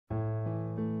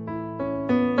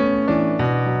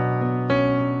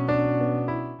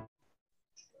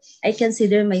I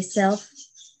consider myself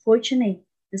fortunate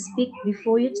to speak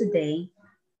before you today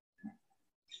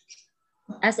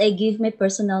as I give my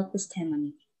personal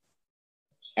testimony.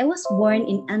 I was born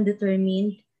in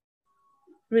undetermined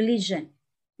religion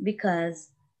because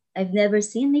I've never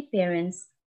seen my parents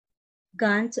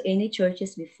gone to any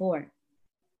churches before.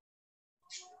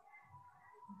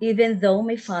 Even though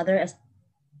my father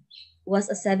was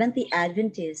a Seventh-day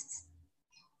Adventist,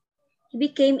 he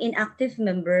became an active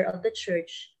member of the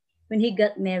church when he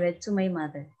got married to my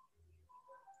mother.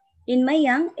 In my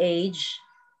young age,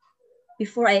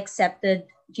 before I accepted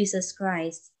Jesus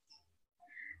Christ,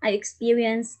 I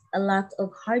experienced a lot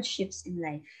of hardships in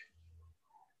life.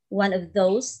 One of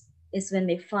those is when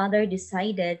my father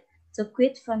decided to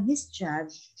quit from his job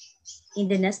in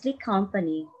the Nestle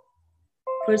company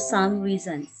for some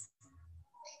reasons.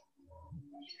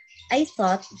 I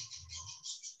thought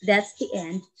that's the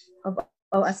end of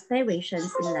our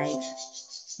aspirations in life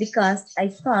because I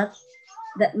thought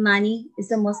that money is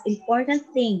the most important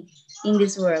thing in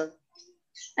this world.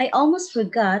 I almost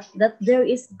forgot that there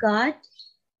is God,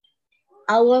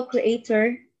 our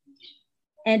creator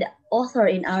and author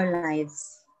in our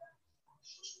lives.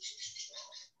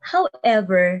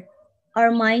 However,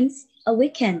 our minds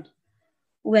awakened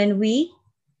when we,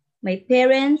 my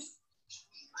parents,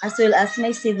 as well as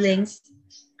my siblings,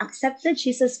 accepted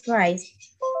Jesus Christ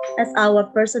as our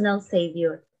personal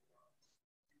Savior.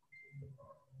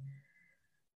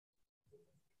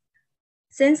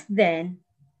 Since then,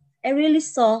 I really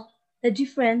saw the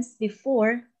difference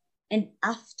before and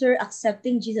after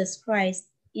accepting Jesus Christ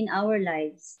in our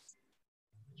lives.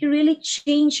 He really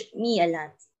changed me a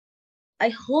lot. I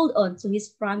hold on to his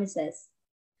promises.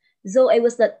 Though I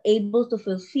was not able to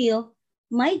fulfill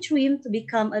my dream to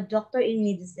become a doctor in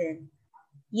medicine,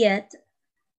 yet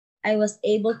I was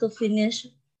able to finish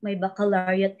my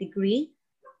baccalaureate degree,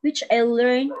 which I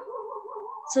learned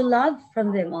to love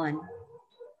from them on.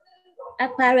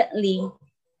 Apparently,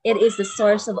 it is the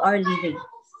source of our living.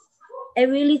 I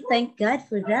really thank God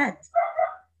for that.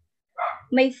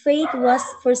 My faith was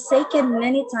forsaken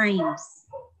many times.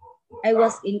 I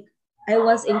was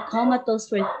in comatose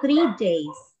for 3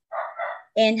 days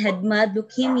and had mild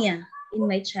leukemia in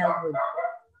my childhood.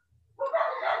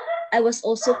 I was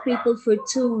also crippled for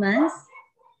 2 months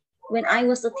when I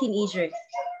was a teenager.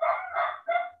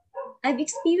 I've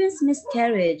experienced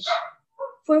miscarriage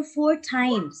for 4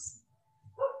 times,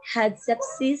 had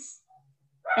sepsis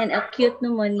and acute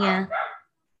pneumonia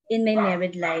in my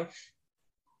married life.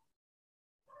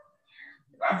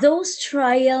 Those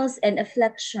trials and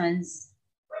afflictions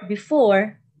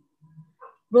before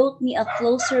brought me a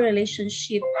closer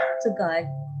relationship to God,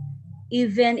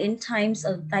 even in times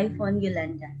of Typhoon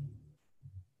Yolanda.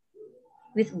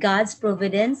 With God's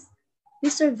providence, we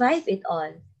survive it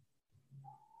all.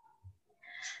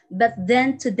 But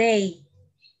then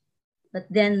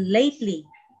lately,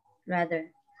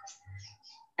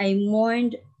 I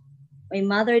mourned my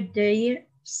mother dear's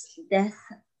death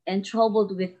and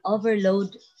troubled with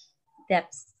overload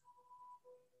debts.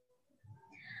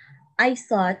 I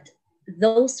thought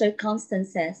those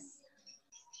circumstances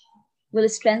will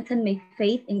strengthen my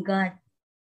faith in God.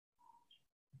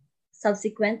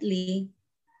 Subsequently,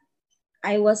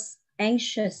 I was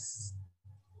anxious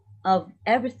of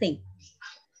everything.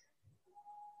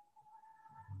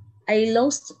 I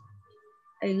lost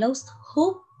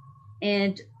hope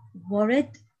and worried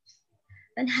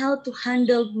on how to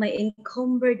handle my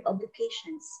encumbered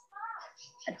obligations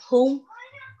at home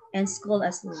and school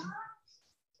as well.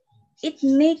 It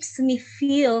makes me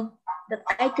feel that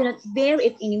I cannot bear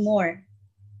it anymore.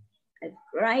 I've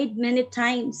cried many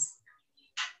times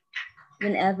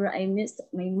whenever I missed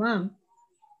my mom.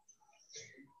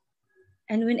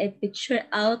 And when I picture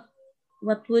out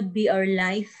what would be our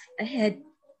life ahead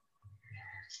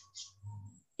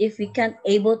if we can't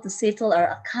able to settle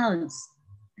our accounts,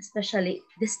 especially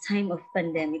this time of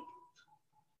pandemic,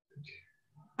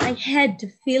 I had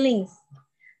the feelings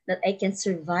that I can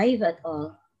survive at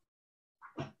all.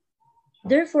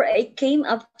 Therefore, I came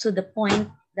up to the point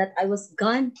that I was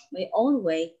gone my own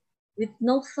way with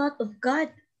no thought of God.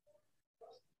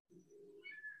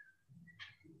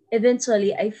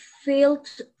 Eventually, I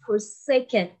felt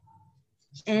forsaken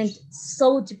and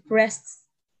so depressed.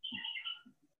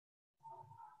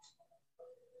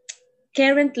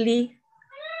 Currently,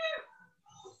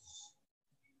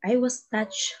 I was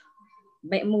touched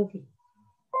by a movie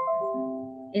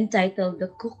entitled The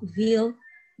Cookville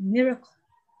Miracle.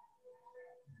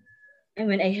 And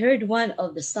when I heard one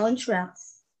of the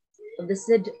soundtracks of the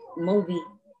said movie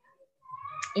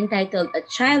entitled A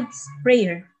Child's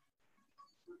Prayer,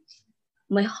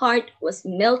 my heart was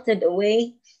melted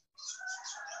away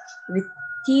with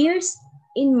tears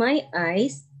in my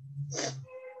eyes,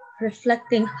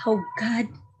 reflecting how God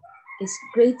is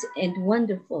great and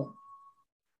wonderful.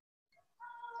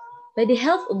 By the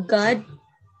help of God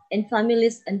and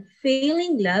family's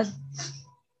unfailing love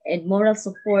and moral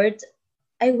support,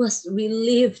 I was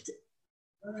relieved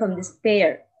from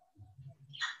despair.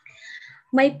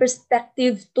 My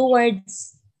perspective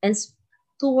towards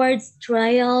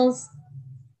trials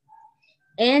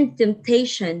and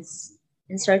temptations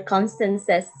and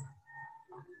circumstances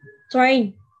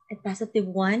turned a positive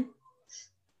one,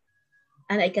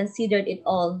 and I considered it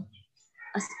all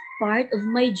as part of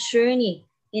my journey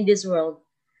in this world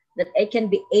that I can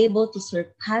be able to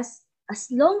surpass as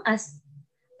long as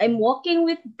I'm walking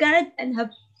with God and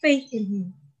have faith in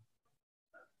Him.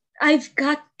 I've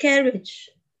got courage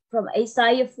from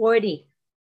Isaiah 40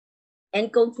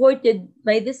 and comforted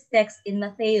by this text in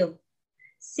Matthew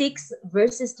 6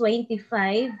 verses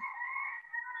 25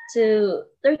 to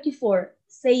 34,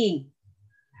 saying,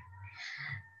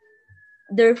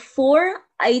 "Therefore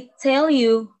I tell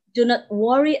you, do not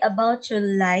worry about your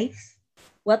life,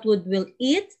 what would will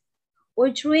eat or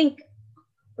drink,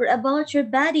 or about your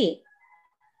body,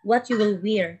 what you will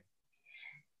wear.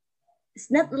 Is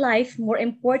not life more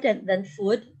important than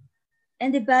food,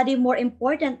 and the body more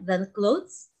important than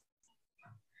clothes?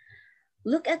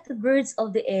 Look at the birds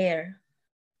of the air.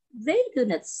 They do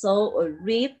not sow or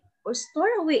reap or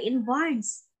store away in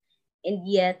barns, and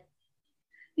yet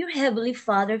your heavenly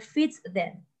Father feeds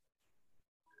them.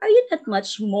 Are you not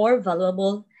much more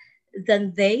valuable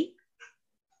than they?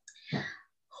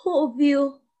 Who of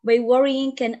you, by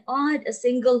worrying, can add a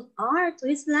single hour to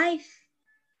his life?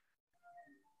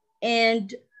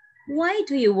 And why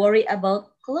do you worry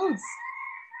about clothes?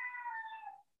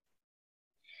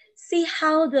 See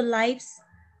how the lives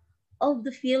of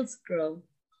the fields grow.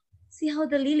 See how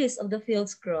the lilies of the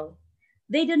fields grow.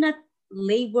 They do not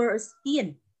labor or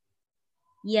spin.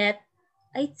 Yet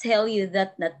I tell you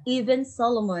that not even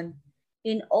Solomon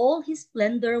in all his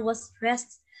splendor was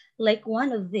dressed like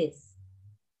one of these.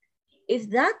 If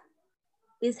that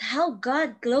is how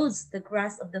God clothes the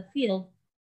grass of the field,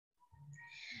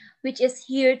 which is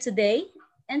here today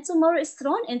and tomorrow is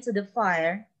thrown into the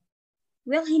fire,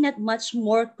 will he not much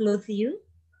more clothe you?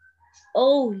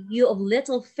 Oh, you of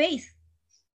little faith!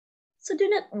 So do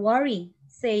not worry,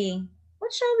 saying,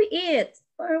 what shall we eat?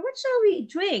 Or what shall we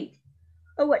drink?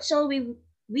 Or what shall we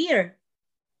wear?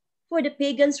 For the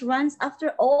pagans runs after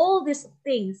all these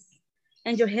things,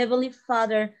 and your heavenly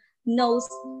Father knows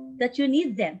that you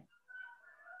need them.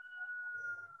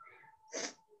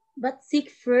 But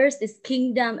seek first his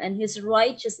kingdom and his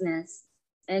righteousness,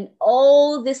 and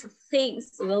all these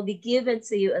things will be given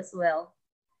to you as well.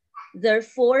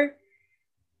 Therefore,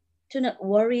 do not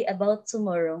worry about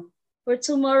tomorrow, for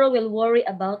tomorrow will worry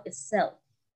about itself.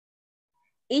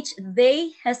 Each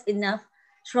day has enough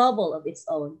trouble of its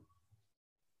own.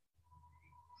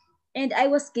 And I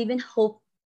was given hope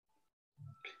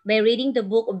by reading the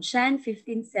book of John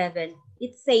 15:7.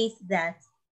 It says that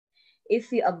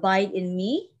if you abide in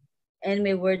me and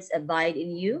my words abide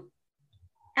in you,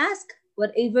 ask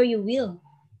whatever you will,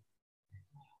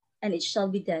 and it shall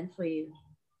be done for you.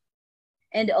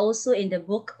 And also in the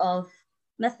book of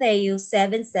Matthew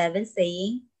 7:7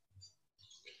 saying,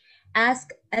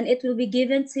 ask and it will be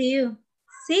given to you.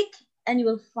 Seek and you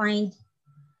will find.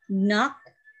 Knock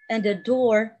and the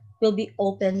door will be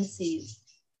open to you.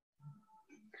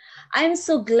 I'm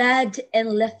so glad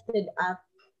and lifted up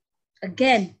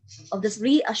again of this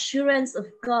reassurance of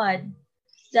God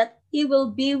that He will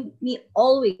be with me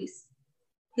always.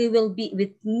 He will be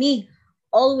with me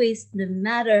always, no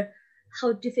matter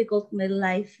how difficult my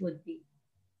life would be.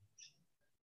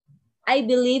 I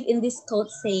believe in this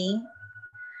quote saying,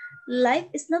 life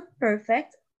is not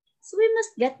perfect, so we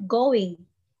must get going.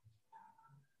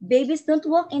 Babies don't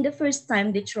walk in the first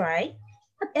time they try,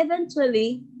 but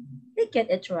eventually they get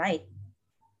it right.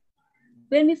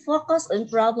 When we focus on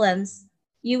problems,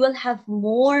 you will have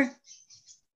more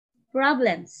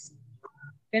problems.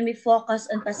 When we focus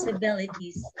on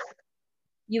possibilities,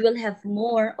 you will have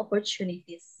more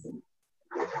opportunities.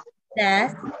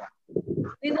 Thus,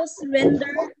 we will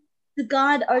surrender to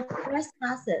God our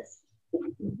trespasses,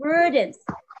 burdens,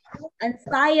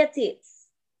 anxieties,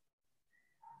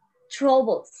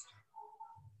 troubles,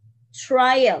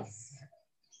 trials,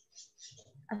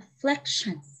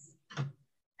 afflictions,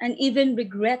 and even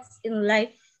regrets in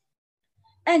life,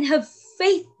 and have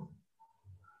faith,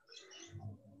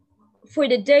 for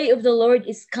the day of the Lord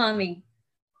is coming,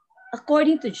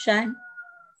 according to John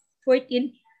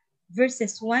 14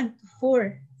 verses 1 to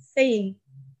 4, saying,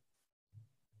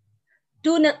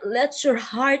 do not let your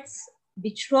hearts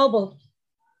be troubled.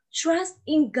 Trust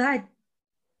in God.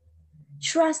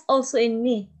 Trust also in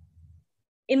me.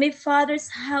 In my Father's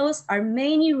house are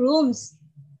many rooms.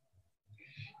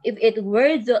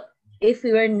 If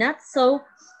we were not so,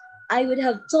 I would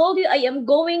have told you I am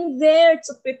going there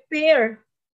to prepare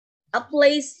a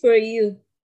place for you.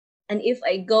 And if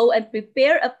I go and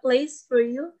prepare a place for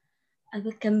you, I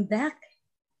will come back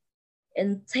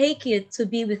and take you to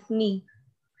be with me,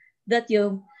 that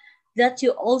you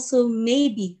also may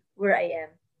be where I am.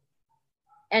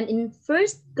 And in 1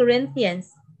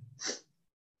 Corinthians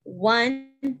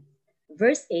 1,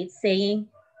 verse 8, saying,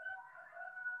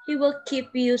 He will keep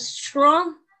you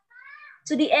strong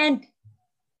to the end,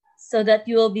 so that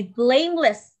you will be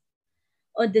blameless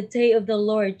on the day of the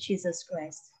Lord Jesus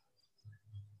Christ.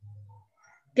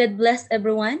 God bless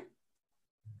everyone.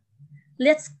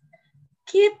 Let's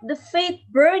keep the faith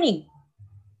burning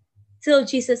till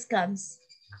Jesus comes.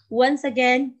 Once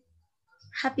again,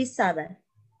 happy Sabbath.